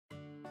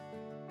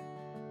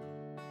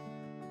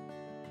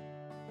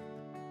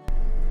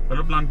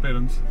Hello plant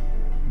parents,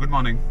 good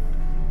morning.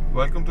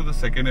 Welcome to the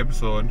second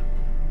episode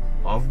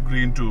of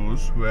Green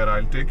Tours, where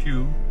I'll take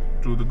you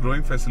to the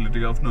growing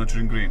facility of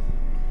Nurturing Green,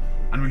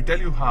 and we'll tell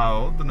you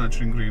how the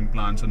Nurturing Green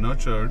plants are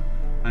nurtured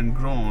and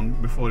grown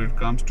before it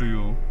comes to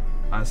you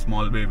as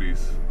small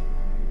babies.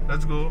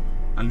 Let's go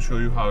and show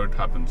you how it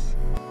happens.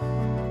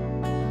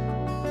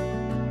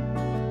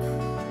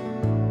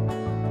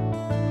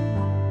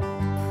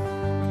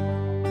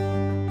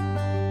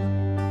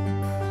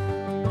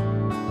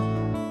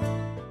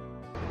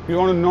 You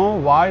want to know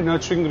why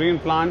Nurturing Green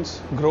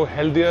plants grow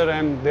healthier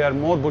and they are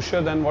more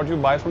bushier than what you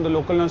buy from the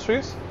local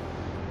nurseries?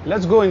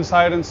 Let's go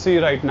inside and see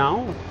right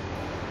now.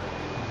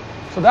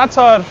 So that's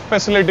our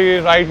facility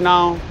right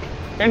now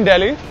in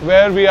Delhi,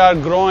 where we are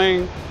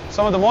growing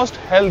some of the most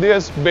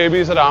healthiest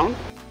babies around.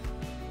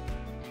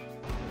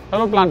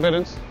 Hello plant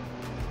parents.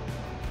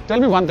 Tell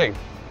me one thing.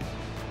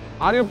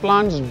 Are your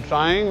plants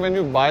dying when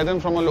you buy them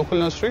from a local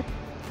nursery?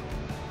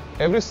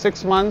 Every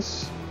 6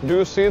 months, do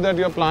you see that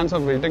your plants are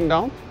wilting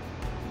down?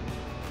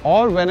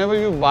 Or whenever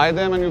you buy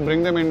them and you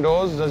bring them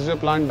indoors, does your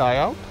plant die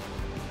out?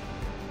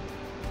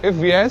 If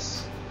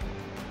yes,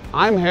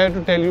 I'm here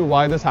to tell you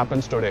why this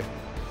happens today.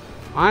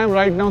 I am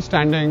right now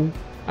standing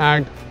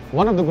at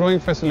one of the growing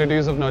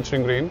facilities of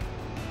Nurturing Green.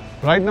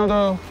 Right now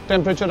the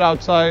temperature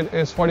outside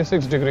is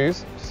 46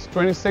 degrees. It's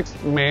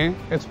 26th May.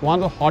 It's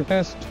one of the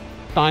hottest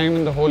time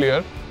in the whole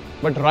year.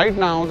 But right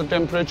now the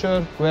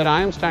temperature where I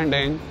am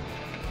standing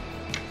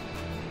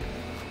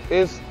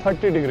is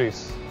 30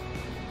 degrees.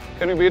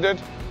 Can you beat it?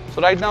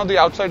 So right now the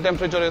outside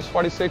temperature is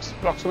 46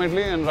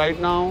 approximately, and right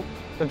now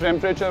the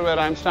temperature where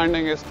I'm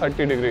standing is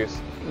 30 degrees.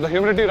 The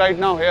humidity right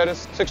now here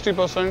is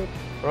 60%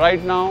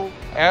 right now,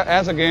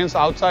 as against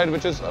outside,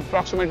 which is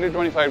approximately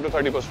 25 to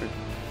 30%.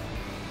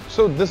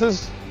 So this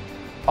is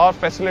our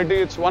facility.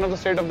 It's one of the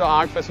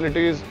state-of-the-art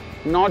facilities,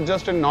 not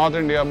just in North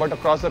India but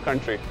across the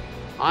country.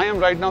 I am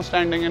right now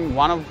standing in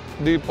one of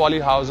the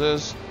poly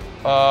houses,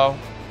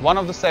 one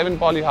of the 7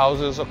 poly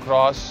houses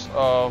across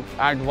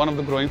at one of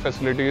the growing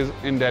facilities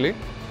in Delhi.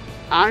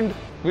 And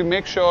we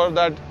make sure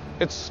that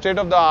it's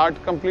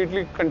state-of-the-art,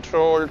 completely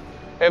controlled.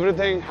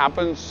 Everything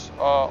happens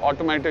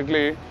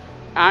automatically.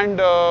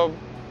 And I'll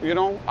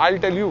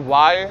tell you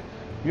why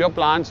your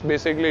plants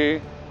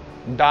basically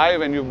die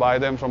when you buy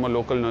them from a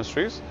local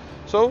nurseries.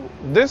 So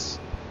this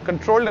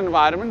controlled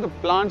environment, the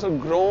plants are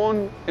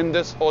grown in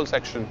this whole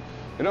section.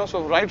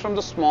 So right from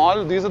the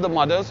small, these are the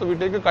mothers. So we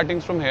take the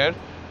cuttings from here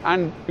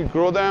and we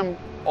grow them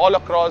all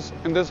across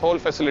in this whole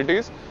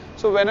facilities.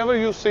 So whenever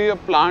you see a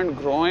plant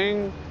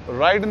growing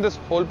right in this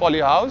whole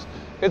poly house,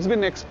 it's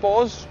been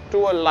exposed to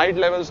a light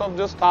levels of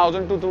just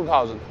 1000 to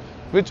 2000,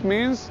 which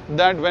means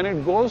that when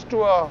it goes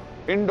to a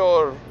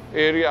indoor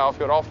area of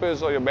your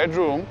office or your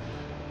bedroom,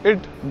 it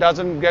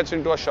doesn't get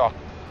into a shock.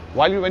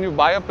 While when you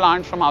buy a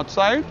plant from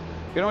outside,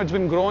 it's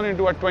been grown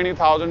into a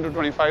 20,000 to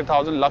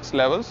 25,000 lux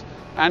levels,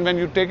 and when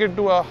you take it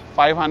to a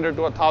 500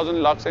 to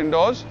 1000 lux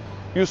indoors,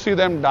 you see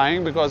them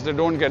dying because they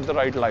don't get the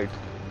right light.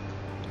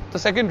 The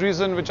second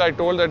reason, which I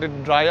told that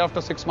it dry after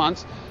 6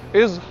 months,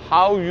 is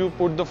how you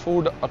put the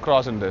food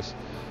across in this.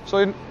 So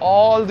in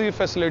all the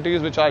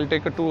facilities which I'll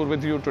take a tour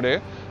with you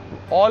today,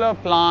 all our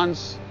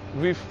plants,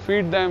 we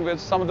feed them with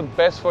some of the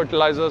best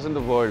fertilizers in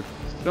the world.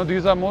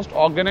 These are most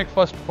organic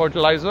first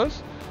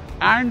fertilizers.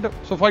 And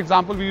so for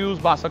example, we use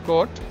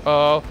Basakot.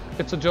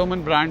 It's a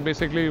German brand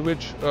basically,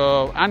 which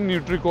and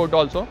Nutricoat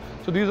also.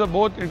 So these are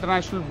both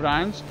international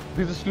brands.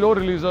 These are slow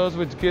releasers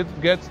which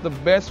gets the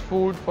best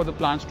food for the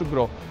plants to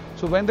grow.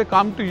 So when they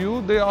come to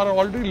you, they are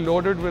already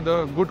loaded with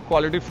a good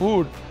quality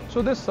food.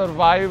 So they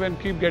survive and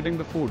keep getting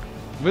the food.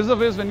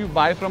 Vis-a-vis when you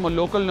buy from a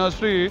local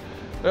nursery,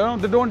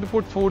 they don't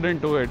put food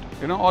into it,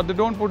 or they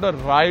don't put a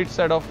right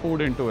set of food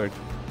into it.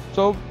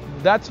 So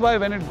that's why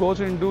when it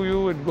goes into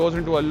you, it goes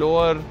into a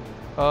lower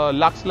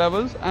lux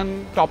levels,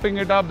 and topping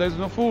it up, there's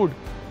no food.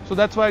 So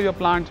that's why your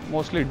plants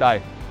mostly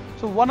die.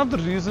 So one of the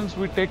reasons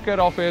we take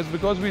care of is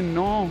because we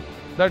know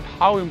that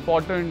how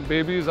important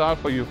babies are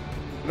for you.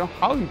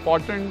 How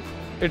important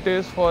it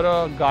is for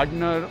a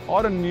gardener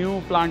or a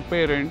new plant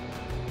parent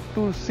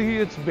to see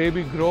its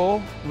baby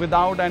grow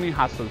without any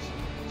hassles.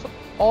 So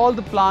all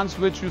the plants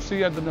which you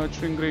see at the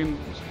Nurturing Green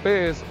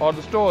space or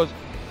the stores,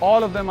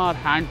 all of them are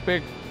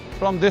hand-picked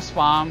from this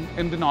farm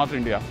in the North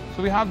India.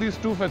 So we have these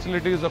 2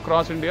 facilities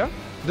across India.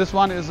 This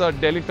one is a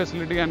Delhi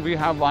facility, and we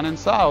have one in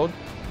South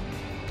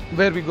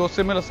where we go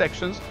similar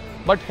sections.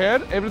 But here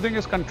everything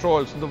is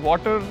controlled. So the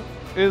water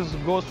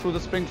goes through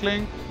the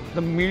sprinkling,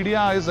 the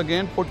media is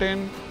again put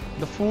in,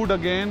 the food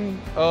again,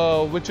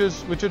 which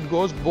it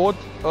goes both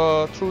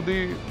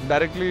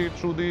directly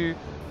through the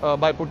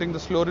by putting the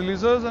slow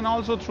releasers and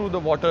also through the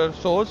water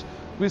source.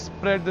 We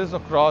spread this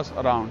across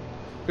around.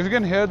 If you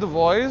can hear the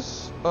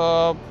voice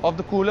of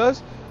the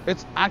coolers,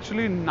 it's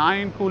actually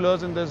 9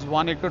 coolers in this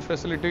 1 acre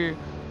facility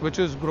which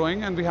is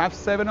growing, and we have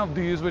 7 of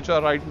these which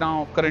are right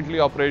now currently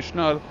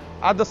operational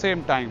at the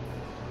same time,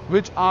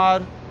 which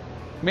are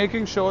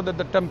making sure that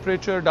the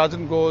temperature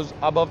doesn't goes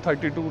above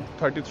 32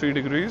 33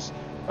 degrees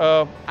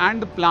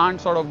and the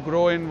plants sort of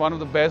grow in one of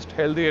the best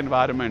healthy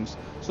environments.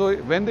 So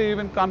when they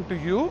even come to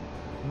you,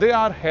 they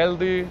are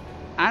healthy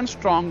and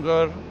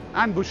stronger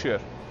and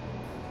bushier.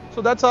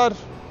 So that's our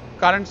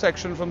current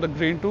section from the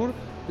green tour.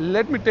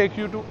 Let me take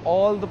you to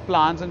all the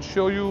plants and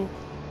show you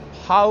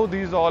how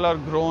these all are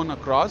grown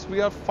across. We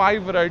have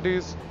 5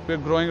 varieties we're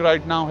growing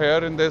right now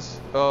here in this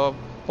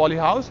poly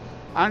house,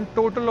 and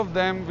total of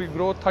them we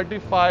grow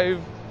 35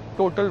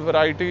 total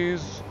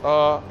varieties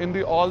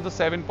in all the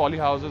 7 poly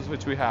houses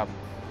which we have.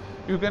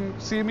 You can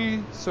see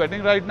me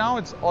sweating right now.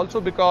 It's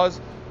also because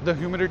the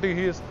humidity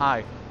here is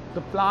high.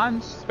 The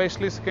plants,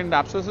 especially skinned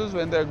abscesses,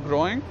 when they're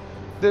growing,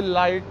 they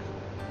like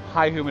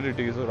high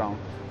humidities around,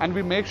 and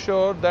we make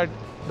sure that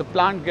the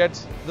plant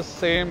gets the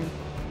same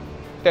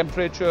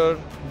temperature,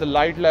 the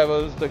light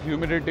levels, the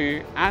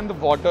humidity and the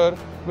water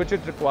which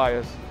it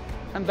requires.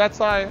 And that's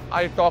why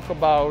I talk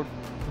about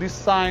the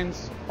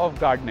science of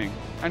gardening.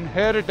 And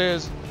here it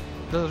is,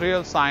 the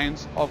real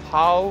science of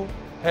how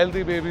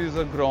healthy babies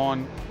are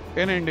grown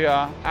in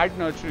India at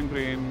Nurturing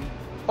Green.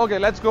 Okay,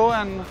 let's go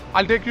and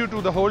I'll take you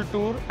to the whole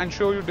tour and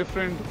show you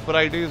different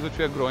varieties which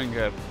we are growing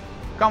here.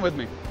 Come with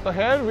me. So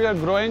here we are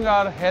growing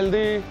our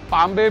healthy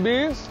palm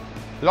babies.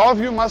 A lot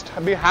of you must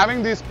be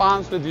having these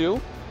palms with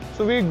you.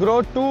 So we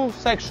grow 2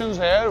 sections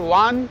here.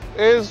 One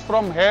is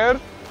from here,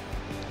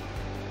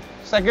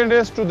 second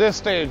is to this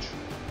stage.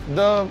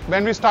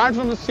 When we start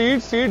from the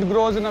seed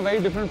grows in a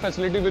very different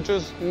facility which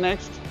is in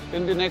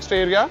the next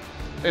area,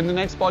 in the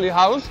next poly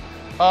house.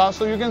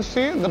 So you can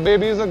see the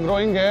babies are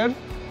growing here.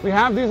 We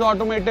have these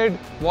automated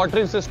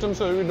watering systems,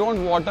 so we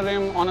don't water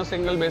them on a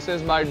single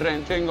basis by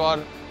drenching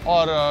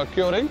or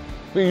curing.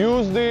 We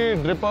use the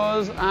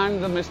drippers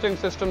and the misting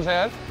systems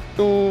here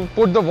to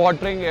put the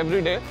watering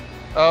every day.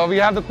 We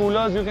have the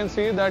coolers, you can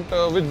see that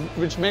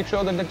which make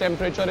sure that the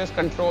temperature is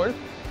controlled.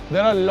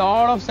 There are a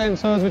lot of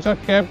sensors which are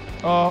kept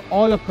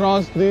all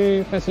across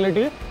the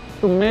facility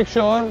to make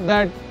sure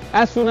that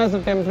as soon as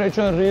the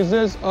temperature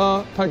reaches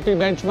a 30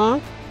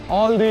 benchmark,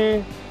 all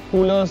the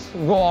coolers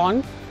go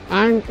on,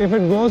 and if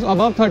it goes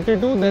above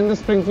 32, then the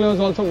sprinklers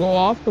also go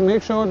off to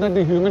make sure that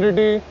the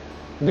humidity,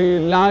 the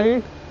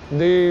light,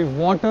 the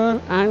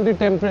water and the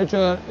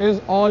temperature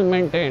is all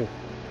maintained.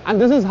 And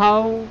this is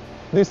how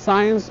the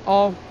science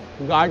of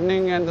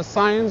gardening and the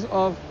science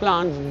of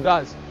plants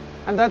does.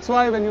 And that's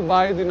why when you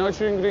buy the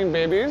Nurturing Green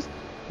babies,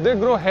 they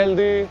grow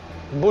healthy,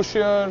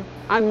 bushier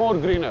and more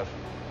greener.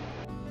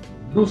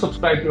 Do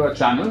subscribe to our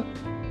channel,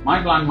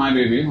 My Plant My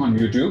Baby on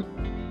YouTube,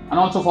 and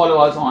also follow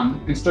us on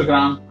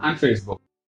Instagram and Facebook.